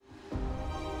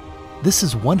This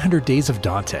is 100 Days of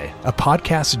Dante, a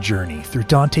podcast journey through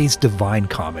Dante's Divine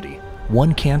Comedy,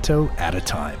 one canto at a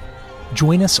time.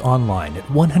 Join us online at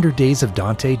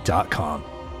 100daysofdante.com.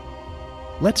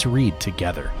 Let's read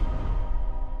together.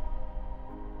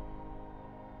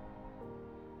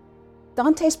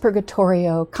 Dante's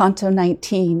Purgatorio, Canto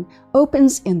 19,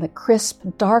 opens in the crisp,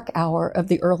 dark hour of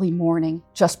the early morning,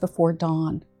 just before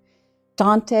dawn.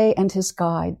 Dante and his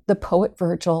guide, the poet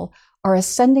Virgil, are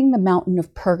ascending the mountain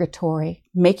of purgatory,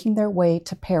 making their way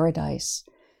to paradise.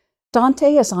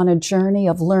 Dante is on a journey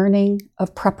of learning,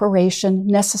 of preparation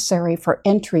necessary for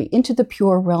entry into the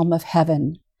pure realm of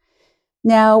heaven.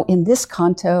 Now, in this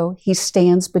canto, he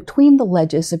stands between the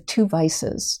ledges of two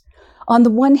vices. On the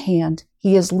one hand,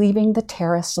 he is leaving the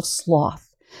terrace of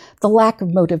sloth, the lack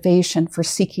of motivation for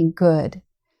seeking good.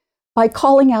 By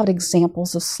calling out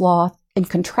examples of sloth and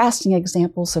contrasting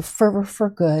examples of fervor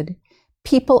for good,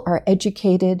 people are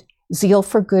educated, zeal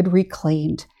for good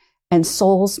reclaimed, and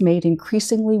souls made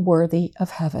increasingly worthy of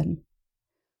heaven.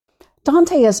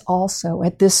 Dante is also,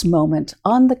 at this moment,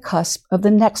 on the cusp of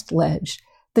the next ledge,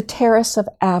 the terrace of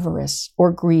avarice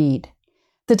or greed,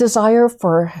 the desire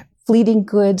for fleeting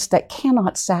goods that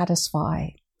cannot satisfy.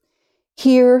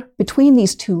 Here, between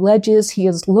these two ledges, he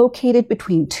is located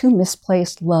between two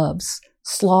misplaced loves: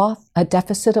 sloth, a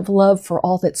deficit of love for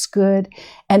all that's good,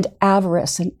 and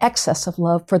avarice, an excess of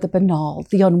love for the banal,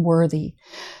 the unworthy.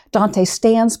 Dante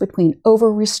stands between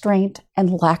over-restraint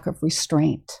and lack of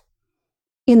restraint.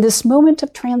 In this moment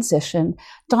of transition,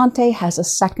 Dante has a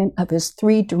second of his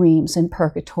three dreams in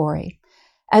purgatory.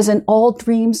 As in all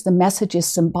dreams, the message is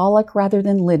symbolic rather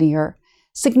than linear.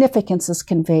 Significance is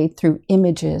conveyed through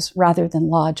images rather than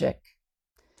logic.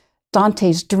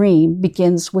 Dante's dream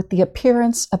begins with the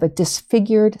appearance of a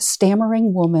disfigured,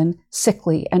 stammering woman,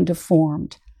 sickly and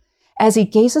deformed. As he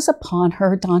gazes upon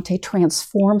her, Dante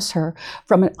transforms her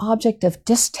from an object of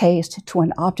distaste to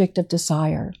an object of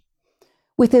desire.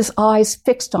 With his eyes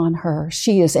fixed on her,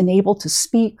 she is enabled to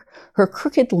speak, her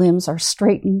crooked limbs are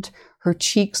straightened, her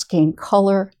cheeks gain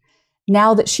color.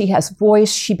 Now that she has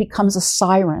voice, she becomes a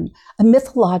siren, a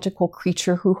mythological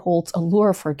creature who holds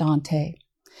allure for Dante.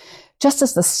 Just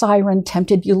as the siren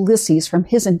tempted Ulysses from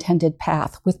his intended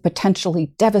path with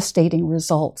potentially devastating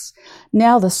results,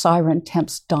 now the siren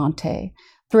tempts Dante,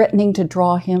 threatening to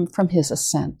draw him from his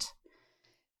ascent.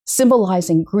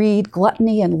 Symbolizing greed,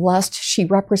 gluttony, and lust, she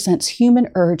represents human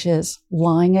urges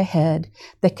lying ahead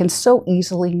that can so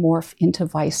easily morph into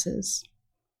vices.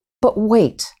 But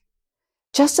wait,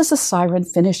 just as the siren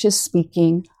finishes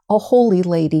speaking, a holy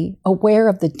lady, aware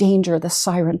of the danger the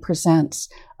siren presents,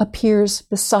 appears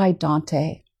beside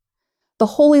Dante. The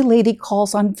holy lady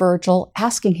calls on Virgil,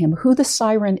 asking him who the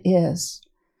siren is.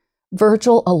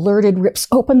 Virgil, alerted, rips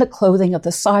open the clothing of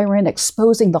the siren,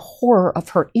 exposing the horror of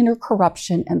her inner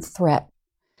corruption and threat.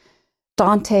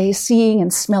 Dante, seeing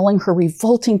and smelling her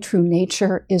revolting true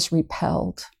nature, is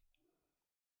repelled.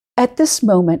 At this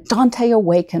moment, Dante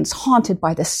awakens, haunted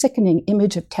by the sickening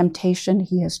image of temptation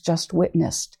he has just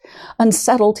witnessed.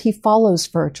 Unsettled, he follows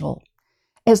Virgil.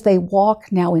 As they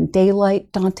walk, now in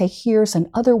daylight, Dante hears an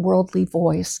otherworldly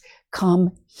voice.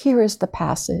 Come, here is the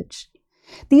passage.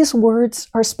 These words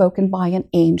are spoken by an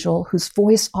angel whose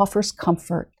voice offers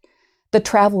comfort. The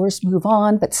travelers move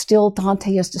on, but still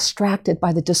Dante is distracted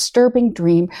by the disturbing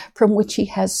dream from which he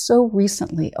has so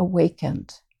recently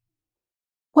awakened.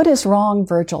 What is wrong?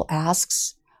 Virgil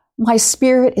asks. My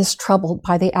spirit is troubled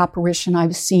by the apparition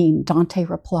I've seen, Dante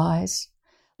replies.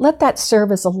 Let that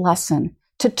serve as a lesson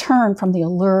to turn from the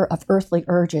allure of earthly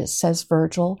urges, says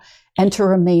Virgil, and to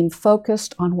remain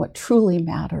focused on what truly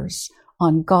matters,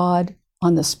 on God,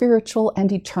 on the spiritual and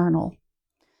eternal.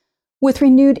 With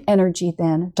renewed energy,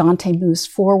 then, Dante moves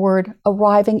forward,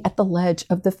 arriving at the ledge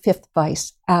of the fifth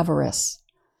vice, avarice.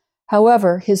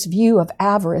 However, his view of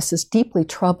avarice is deeply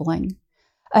troubling.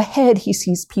 Ahead, he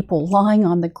sees people lying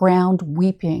on the ground,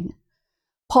 weeping.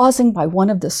 Pausing by one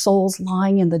of the souls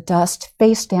lying in the dust,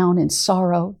 face down in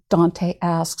sorrow, Dante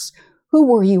asks, who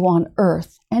were you on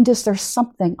earth, and is there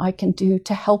something I can do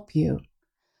to help you?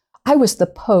 I was the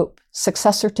Pope,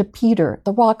 successor to Peter,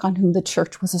 the rock on whom the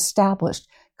church was established,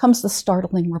 comes the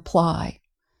startling reply.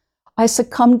 I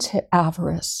succumbed to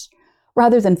avarice.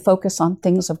 Rather than focus on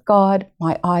things of God,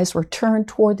 my eyes were turned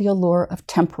toward the allure of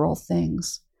temporal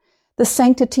things. The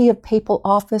sanctity of papal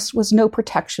office was no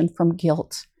protection from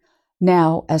guilt.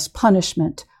 Now, as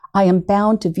punishment, I am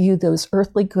bound to view those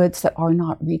earthly goods that are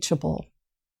not reachable.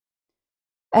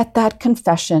 At that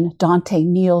confession, Dante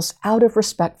kneels out of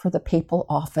respect for the papal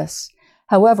office.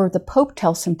 However, the Pope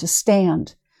tells him to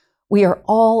stand. We are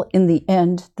all, in the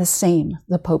end, the same,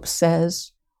 the Pope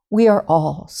says. We are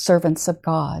all servants of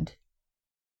God.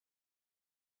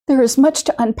 There is much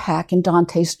to unpack in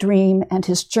Dante's dream and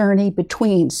his journey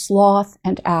between sloth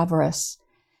and avarice.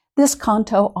 This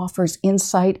canto offers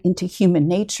insight into human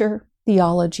nature,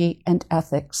 theology, and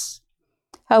ethics.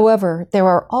 However, there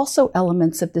are also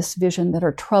elements of this vision that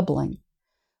are troubling.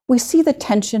 We see the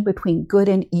tension between good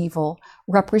and evil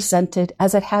represented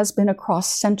as it has been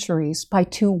across centuries by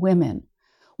two women.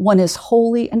 One is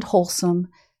holy and wholesome,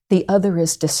 the other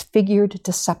is disfigured,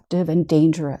 deceptive, and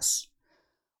dangerous.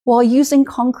 While using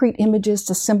concrete images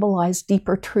to symbolize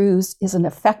deeper truths is an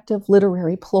effective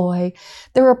literary ploy,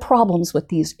 there are problems with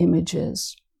these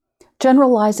images.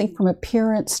 Generalizing from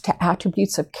appearance to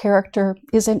attributes of character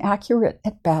is inaccurate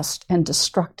at best and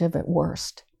destructive at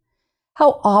worst.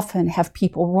 How often have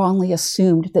people wrongly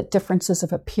assumed that differences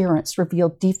of appearance reveal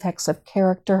defects of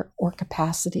character or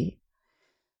capacity?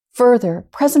 Further,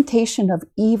 presentation of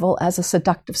evil as a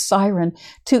seductive siren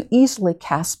too easily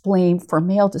casts blame for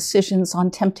male decisions on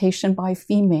temptation by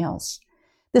females.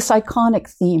 This iconic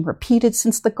theme, repeated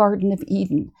since the Garden of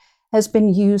Eden, has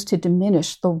been used to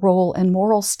diminish the role and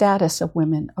moral status of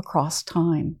women across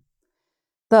time.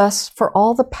 Thus, for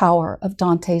all the power of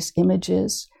Dante's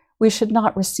images, we should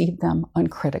not receive them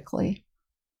uncritically.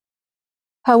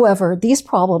 However, these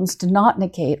problems do not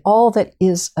negate all that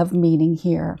is of meaning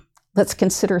here. Let's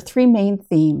consider three main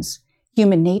themes: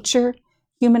 human nature,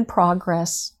 human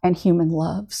progress, and human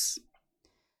loves.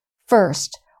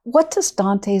 First, what does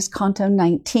Dante's Canto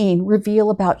 19 reveal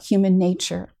about human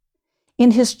nature?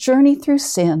 In his journey through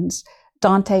sins,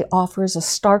 Dante offers a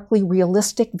starkly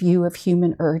realistic view of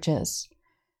human urges.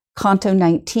 Canto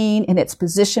 19, in its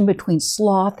position between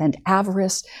sloth and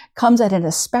avarice, comes at an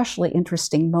especially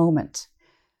interesting moment.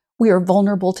 We are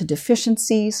vulnerable to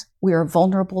deficiencies. We are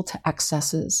vulnerable to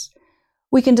excesses.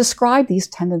 We can describe these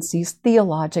tendencies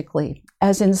theologically,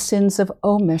 as in sins of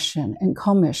omission and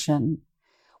commission.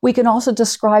 We can also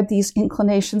describe these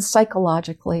inclinations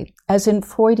psychologically, as in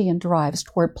Freudian drives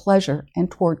toward pleasure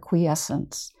and toward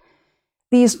quiescence.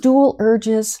 These dual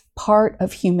urges, part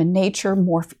of human nature,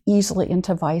 morph easily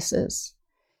into vices.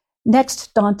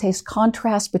 Next, Dante's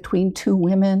contrast between two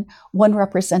women, one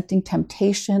representing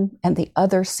temptation and the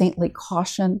other saintly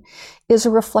caution, is a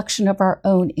reflection of our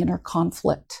own inner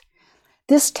conflict.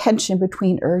 This tension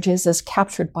between urges is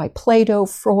captured by Plato,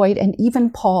 Freud, and even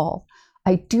Paul.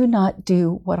 I do not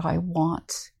do what I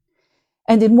want.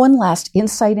 And in one last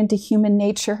insight into human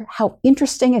nature, how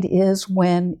interesting it is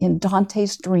when, in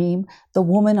Dante's dream, the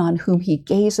woman on whom he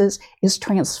gazes is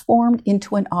transformed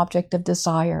into an object of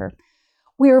desire.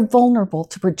 We are vulnerable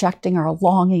to projecting our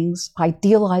longings,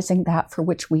 idealizing that for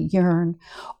which we yearn.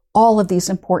 All of these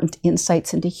important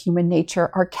insights into human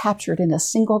nature are captured in a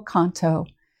single canto.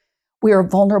 We are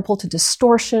vulnerable to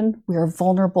distortion. We are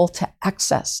vulnerable to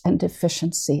excess and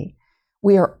deficiency.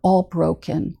 We are all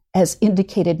broken. As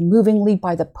indicated movingly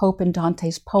by the Pope in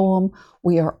Dante's poem,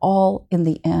 we are all, in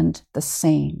the end, the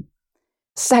same.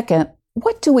 Second,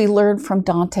 what do we learn from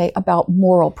Dante about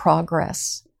moral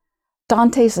progress?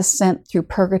 Dante's ascent through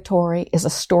purgatory is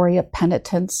a story of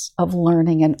penitence, of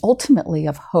learning, and ultimately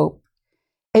of hope.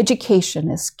 Education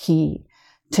is key.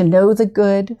 To know the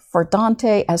good, for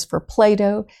Dante, as for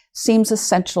Plato, seems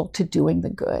essential to doing the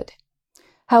good.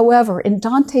 However, in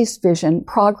Dante's vision,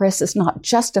 progress is not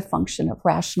just a function of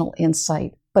rational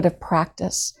insight, but of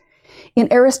practice.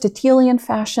 In Aristotelian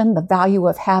fashion, the value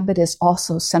of habit is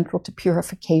also central to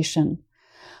purification.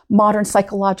 Modern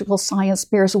psychological science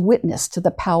bears witness to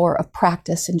the power of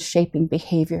practice in shaping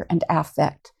behavior and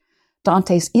affect.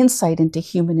 Dante's insight into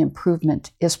human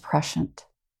improvement is prescient.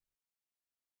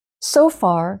 So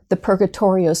far, the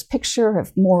Purgatorio's picture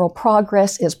of moral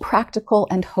progress is practical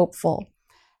and hopeful.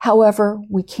 However,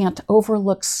 we can't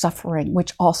overlook suffering,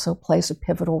 which also plays a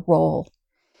pivotal role.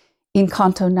 In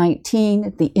Canto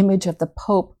 19, the image of the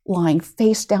Pope lying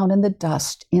face down in the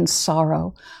dust in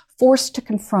sorrow, forced to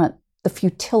confront the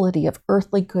futility of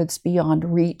earthly goods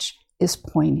beyond reach, is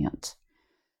poignant.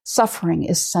 Suffering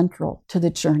is central to the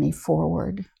journey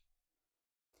forward.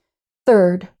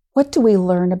 Third, what do we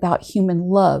learn about human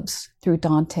loves through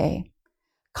Dante?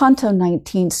 Canto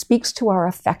 19 speaks to our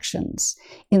affections.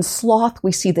 In sloth,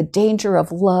 we see the danger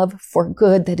of love for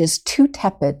good that is too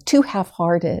tepid, too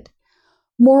half-hearted.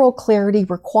 Moral clarity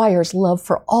requires love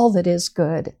for all that is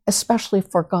good, especially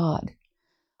for God.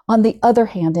 On the other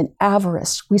hand, in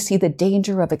avarice, we see the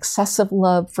danger of excessive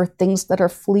love for things that are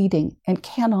fleeting and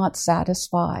cannot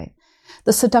satisfy,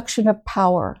 the seduction of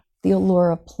power, the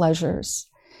allure of pleasures.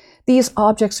 These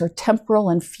objects are temporal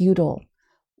and futile.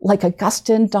 Like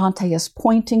Augustine, Dante is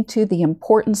pointing to the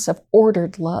importance of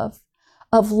ordered love,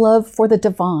 of love for the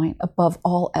divine above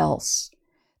all else.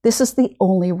 This is the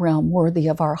only realm worthy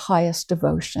of our highest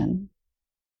devotion.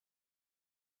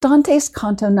 Dante's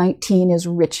Canto 19 is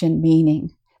rich in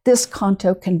meaning. This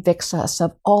canto convicts us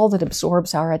of all that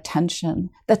absorbs our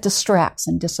attention, that distracts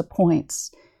and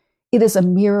disappoints. It is a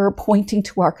mirror pointing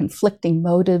to our conflicting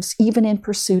motives, even in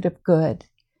pursuit of good.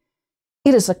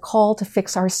 It is a call to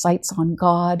fix our sights on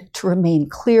God, to remain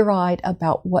clear-eyed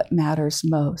about what matters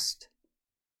most.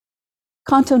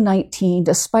 Canto 19,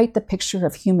 despite the picture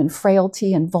of human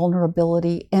frailty and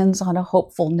vulnerability, ends on a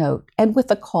hopeful note and with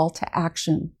a call to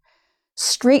action.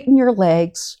 Straighten your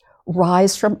legs,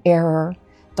 rise from error.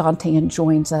 Dante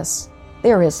enjoins us.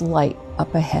 There is light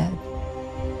up ahead.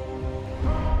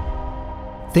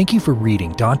 Thank you for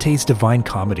reading Dante's Divine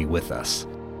Comedy with us.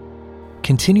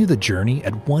 Continue the journey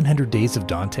at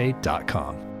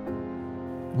 100daysofdante.com.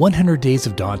 100 Days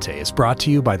of Dante is brought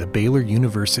to you by the Baylor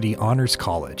University Honors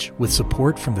College with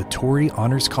support from the Torrey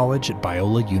Honors College at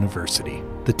Biola University,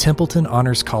 the Templeton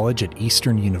Honors College at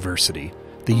Eastern University,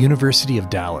 the University of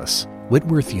Dallas,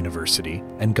 Whitworth University,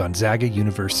 and Gonzaga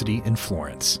University in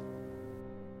Florence.